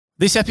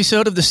This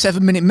episode of the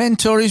 7 Minute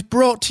Mentor is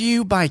brought to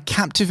you by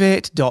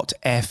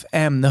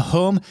Captivate.fm, the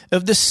home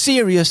of the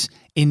serious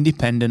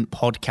independent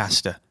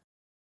podcaster.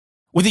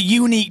 With a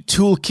unique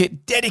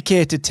toolkit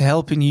dedicated to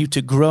helping you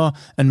to grow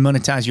and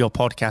monetize your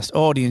podcast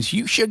audience,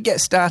 you should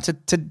get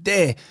started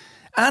today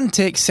and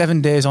take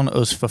 7 days on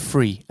us for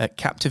free at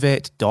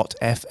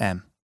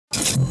Captivate.fm.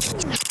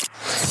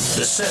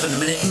 The 7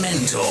 Minute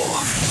Mentor.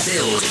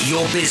 Build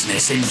your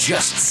business in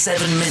just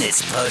 7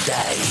 minutes per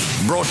day.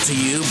 Brought to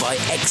you by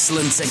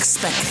Excellence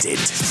Expected,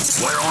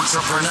 where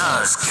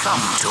entrepreneurs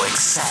come to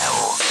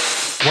excel.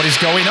 What is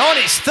going on?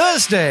 It's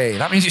Thursday.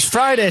 That means it's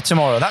Friday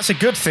tomorrow. That's a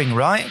good thing,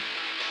 right?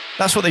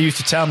 That's what they used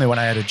to tell me when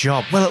I had a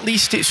job. Well, at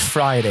least it's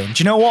Friday. And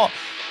do you know what?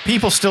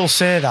 People still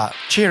say that.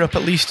 Cheer up,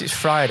 at least it's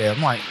Friday.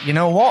 I'm like, you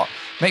know what?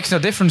 Makes no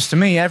difference to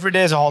me. Every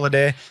day's a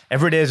holiday.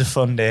 Every day's a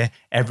fun day.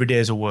 Every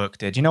day's a work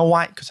day. Do you know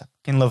why? Because I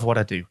fucking love what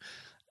I do.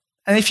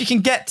 And if you can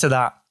get to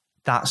that,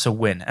 that's a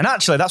win. And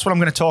actually, that's what I'm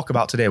going to talk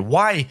about today.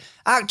 Why,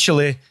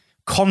 actually,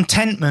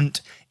 contentment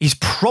is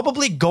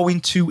probably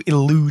going to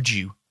elude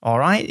you. All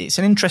right? It's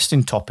an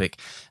interesting topic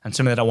and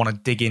something that I want to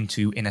dig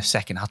into in a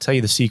second. I'll tell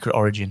you the secret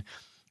origin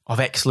of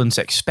Excellence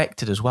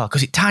Expected as well,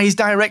 because it ties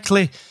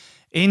directly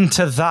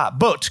into that.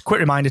 But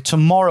quick reminder,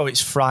 tomorrow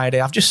it's Friday.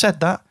 I've just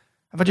said that.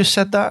 Have I just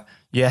said that?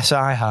 Yes,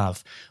 I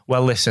have.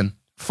 Well, listen,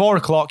 4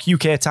 o'clock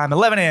UK time,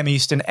 11 a.m.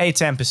 Eastern,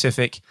 8 a.m.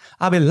 Pacific.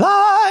 I'll be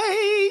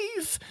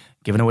live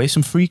giving away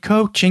some free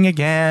coaching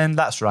again.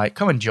 That's right.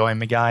 Come and join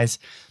me, guys.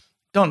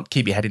 Don't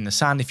keep your head in the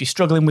sand. If you're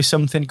struggling with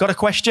something, got a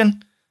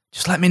question?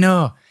 Just let me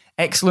know.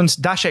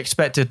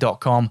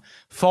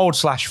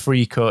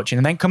 excellence-expected.com/free coaching,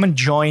 and then come and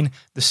join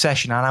the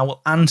session and I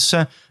will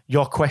answer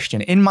your question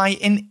in my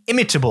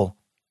inimitable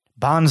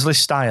Barnsley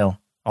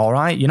style. All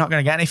right? You're not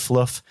going to get any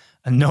fluff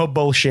and no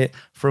bullshit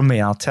from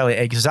me. I'll tell you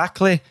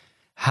exactly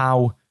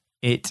how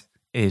it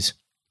is.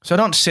 So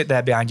don't sit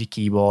there behind your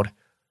keyboard,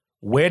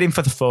 waiting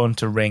for the phone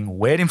to ring,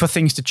 waiting for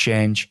things to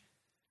change.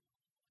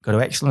 Go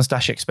to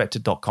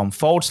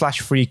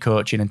excellence-expected.com/free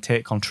coaching and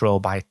take control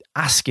by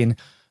asking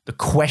the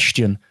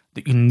question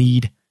that you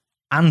need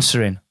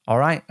answering. All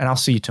right? And I'll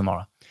see you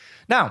tomorrow.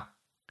 Now,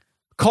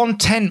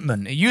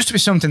 contentment. It used to be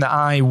something that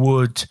I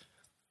would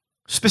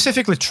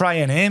specifically try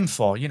and aim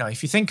for. You know,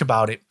 if you think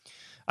about it,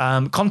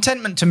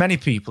 contentment to many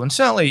people, and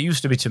certainly it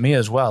used to be to me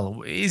as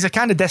well, is a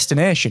kind of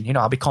destination. You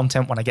know, I'll be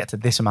content when I get to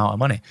this amount of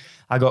money.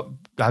 I'll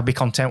be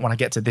content when I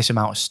get to this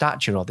amount of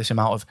stature or this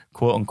amount of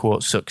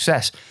quote-unquote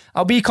success.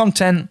 I'll be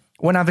content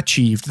when I've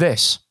achieved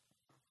this.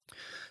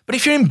 But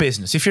if you're in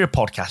business, if you're a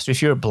podcaster,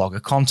 if you're a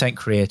blogger, content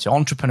creator,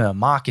 entrepreneur,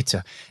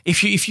 marketer,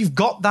 if you've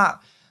got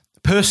that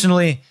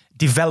personally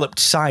developed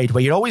side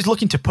where you're always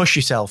looking to push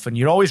yourself and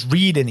you're always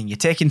reading and you're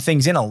taking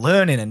things in and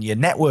learning and you're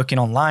networking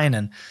online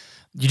and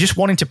you're just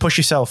wanting to push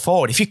yourself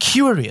forward. If you're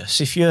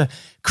curious, if you're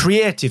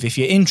creative, if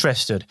you're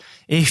interested,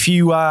 if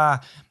you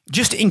are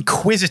just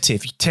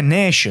inquisitive,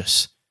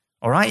 tenacious,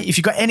 all right? If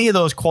you've got any of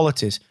those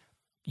qualities,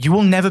 you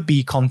will never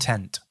be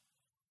content,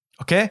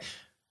 okay?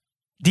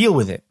 Deal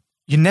with it.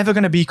 You're never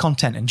going to be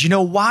content. And do you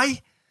know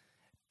why?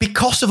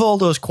 Because of all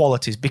those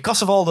qualities,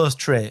 because of all those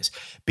traits,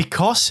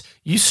 because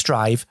you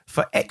strive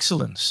for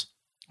excellence,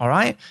 all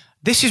right?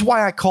 This is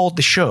why I called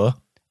the show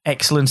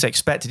Excellence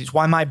Expected. It's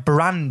why my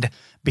brand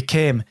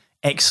became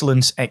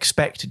Excellence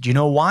Expected. Do you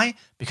know why?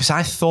 Because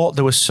I thought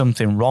there was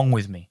something wrong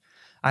with me.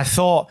 I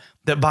thought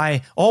that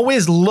by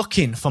always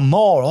looking for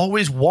more,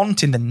 always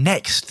wanting the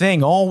next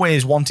thing,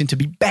 always wanting to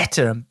be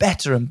better and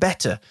better and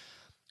better,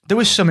 there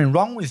was something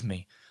wrong with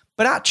me.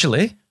 But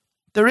actually,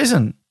 there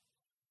isn't.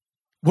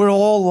 We're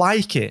all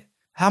like it.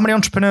 How many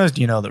entrepreneurs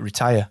do you know that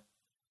retire?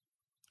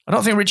 I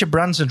don't think Richard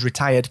Branson's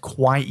retired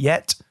quite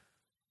yet.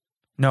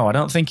 No, I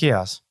don't think he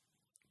has.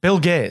 Bill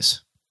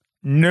Gates?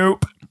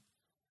 Nope.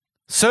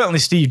 Certainly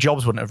Steve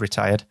Jobs wouldn't have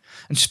retired.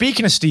 And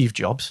speaking of Steve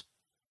Jobs,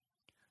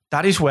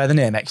 that is where the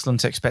name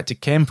Excellence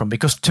Expected came from.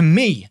 Because to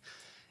me,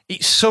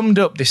 it summed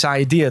up this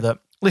idea that,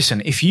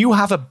 listen, if you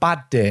have a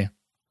bad day,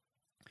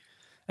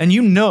 and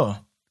you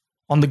know,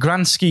 on the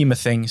grand scheme of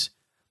things,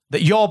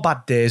 that your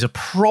bad days are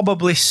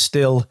probably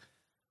still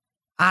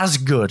as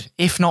good,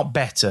 if not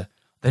better,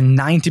 than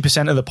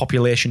 90% of the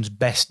population's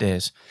best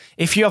days.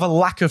 If you have a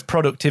lack of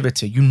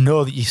productivity, you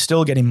know that you're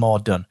still getting more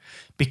done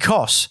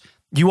because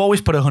you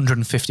always put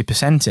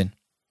 150% in.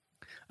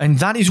 And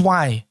that is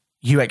why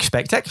you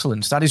expect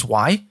excellence. That is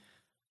why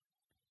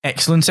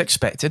Excellence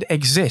Expected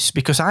exists,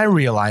 because I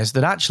realized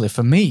that actually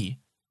for me,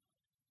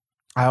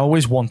 I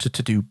always wanted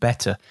to do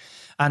better.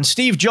 And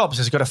Steve Jobs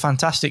has got a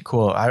fantastic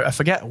quote. I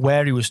forget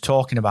where he was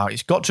talking about.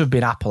 It's got to have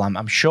been Apple.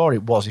 I'm sure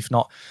it was, if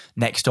not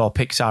Nextdoor,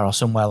 Pixar, or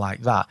somewhere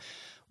like that,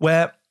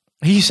 where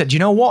he said, you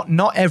know what?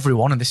 Not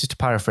everyone, and this is to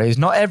paraphrase,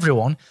 not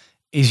everyone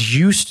is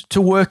used to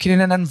working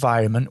in an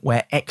environment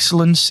where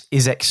excellence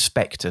is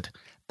expected.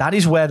 That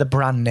is where the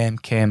brand name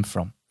came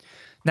from.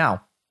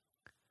 Now,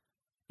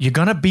 you're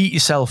going to beat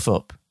yourself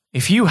up.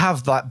 If you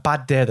have that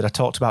bad day that I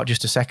talked about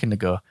just a second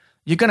ago,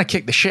 you're going to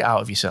kick the shit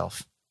out of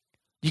yourself.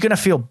 You're going to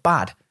feel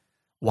bad.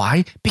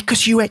 Why?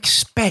 Because you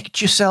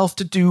expect yourself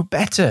to do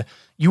better.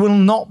 You will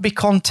not be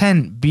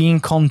content being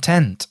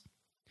content.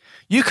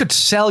 You could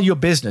sell your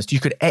business, you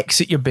could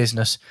exit your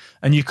business,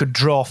 and you could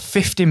draw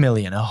 50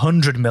 million,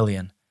 100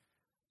 million.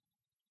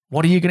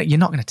 What are you going to, you're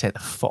not going to take the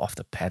foot off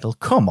the pedal.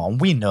 Come on,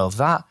 we know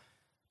that.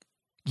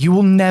 You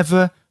will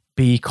never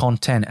be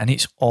content, and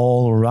it's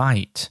all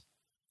right.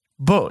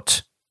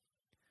 But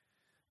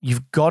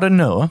you've got to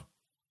know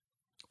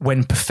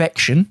when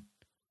perfection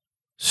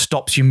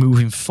stops you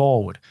moving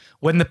forward,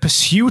 when the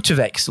pursuit of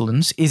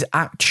excellence is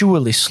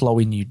actually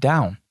slowing you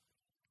down.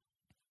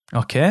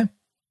 Okay?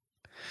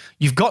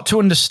 You've got to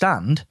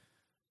understand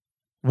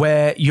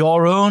where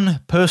your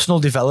own personal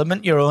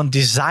development, your own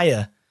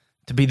desire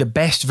to be the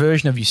best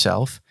version of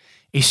yourself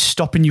is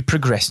stopping you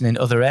progressing in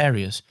other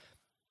areas.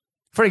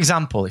 For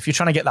example, if you're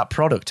trying to get that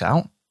product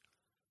out,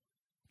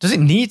 does it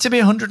need to be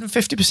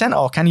 150%,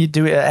 or can you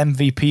do it at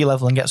MVP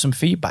level and get some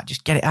feedback?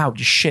 Just get it out.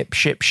 Just ship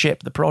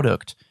the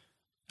product.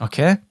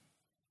 Okay?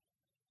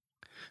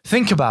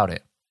 Think about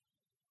it.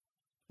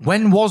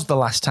 When was the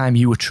last time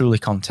you were truly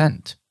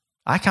content?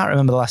 I can't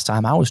remember the last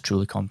time I was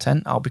truly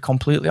content. I'll be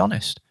completely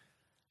honest.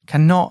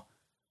 Cannot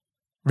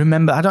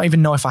remember. I don't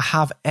even know if I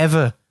have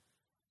ever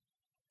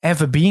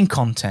been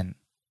content.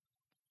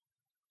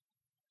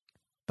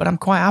 But I'm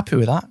quite happy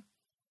with that.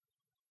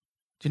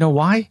 Do you know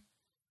why?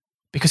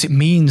 Because it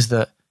means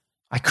that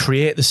I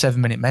create the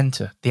 7-Minute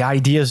Mentor. The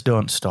ideas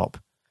don't stop.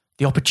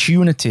 The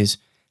opportunities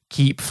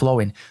keep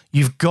flowing.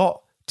 You've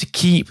got to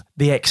keep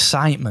the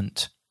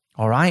excitement,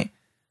 all right?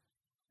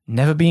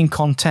 Never being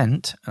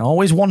content and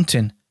always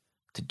wanting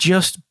to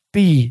just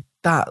be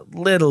that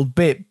little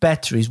bit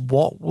better is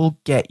what will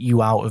get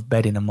you out of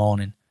bed in the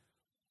morning.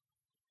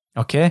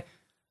 Okay?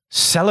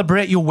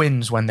 Celebrate your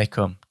wins when they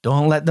come.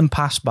 Don't let them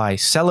pass by.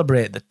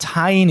 Celebrate the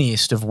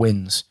tiniest of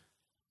wins.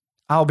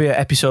 I'll be at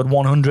episode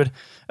 100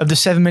 of the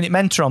 7-Minute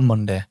Mentor on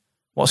Monday.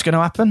 What's going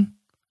to happen?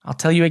 I'll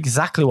tell you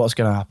exactly what's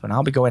going to happen.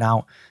 I'll be going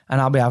out and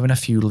I'll be having a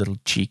few little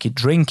cheeky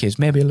drinkies,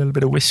 maybe a little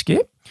bit of whiskey.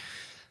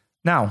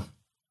 Now,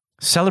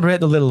 celebrate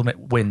the little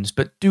wins,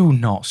 but do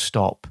not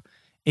stop.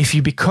 If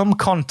you become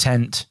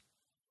content,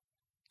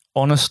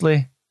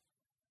 honestly,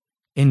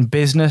 in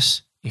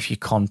business, if you're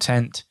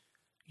content,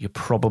 you're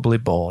probably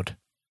bored.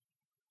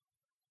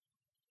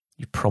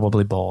 You're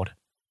probably bored.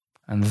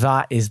 And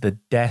that is the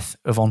death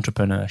of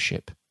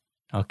entrepreneurship.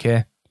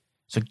 Okay?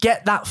 So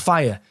get that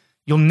fire.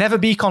 You'll never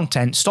be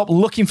content. Stop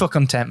looking for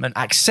contentment.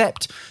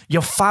 Accept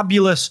your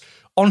fabulous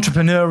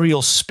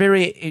entrepreneurial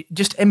spirit.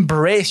 Just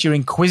embrace your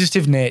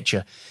inquisitive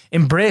nature.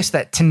 Embrace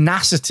that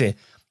tenacity,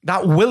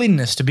 that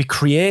willingness to be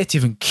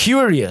creative and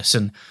curious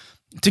and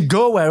to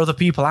go where other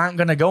people aren't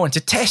going to go and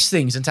to test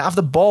things and to have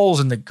the balls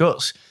and the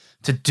guts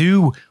to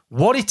do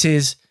what it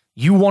is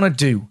you want to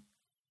do.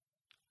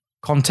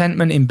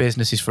 Contentment in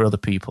business is for other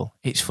people.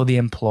 It's for the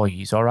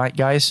employees. All right,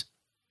 guys?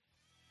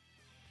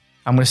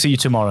 I'm going to see you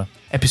tomorrow,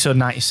 episode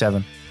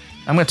 97.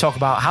 I'm going to talk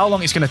about how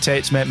long it's going to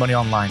take to make money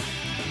online.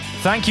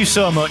 Thank you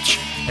so much.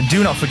 And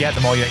do not forget,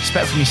 the more you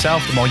expect from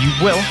yourself, the more you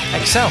will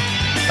excel.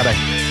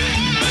 Bye-bye.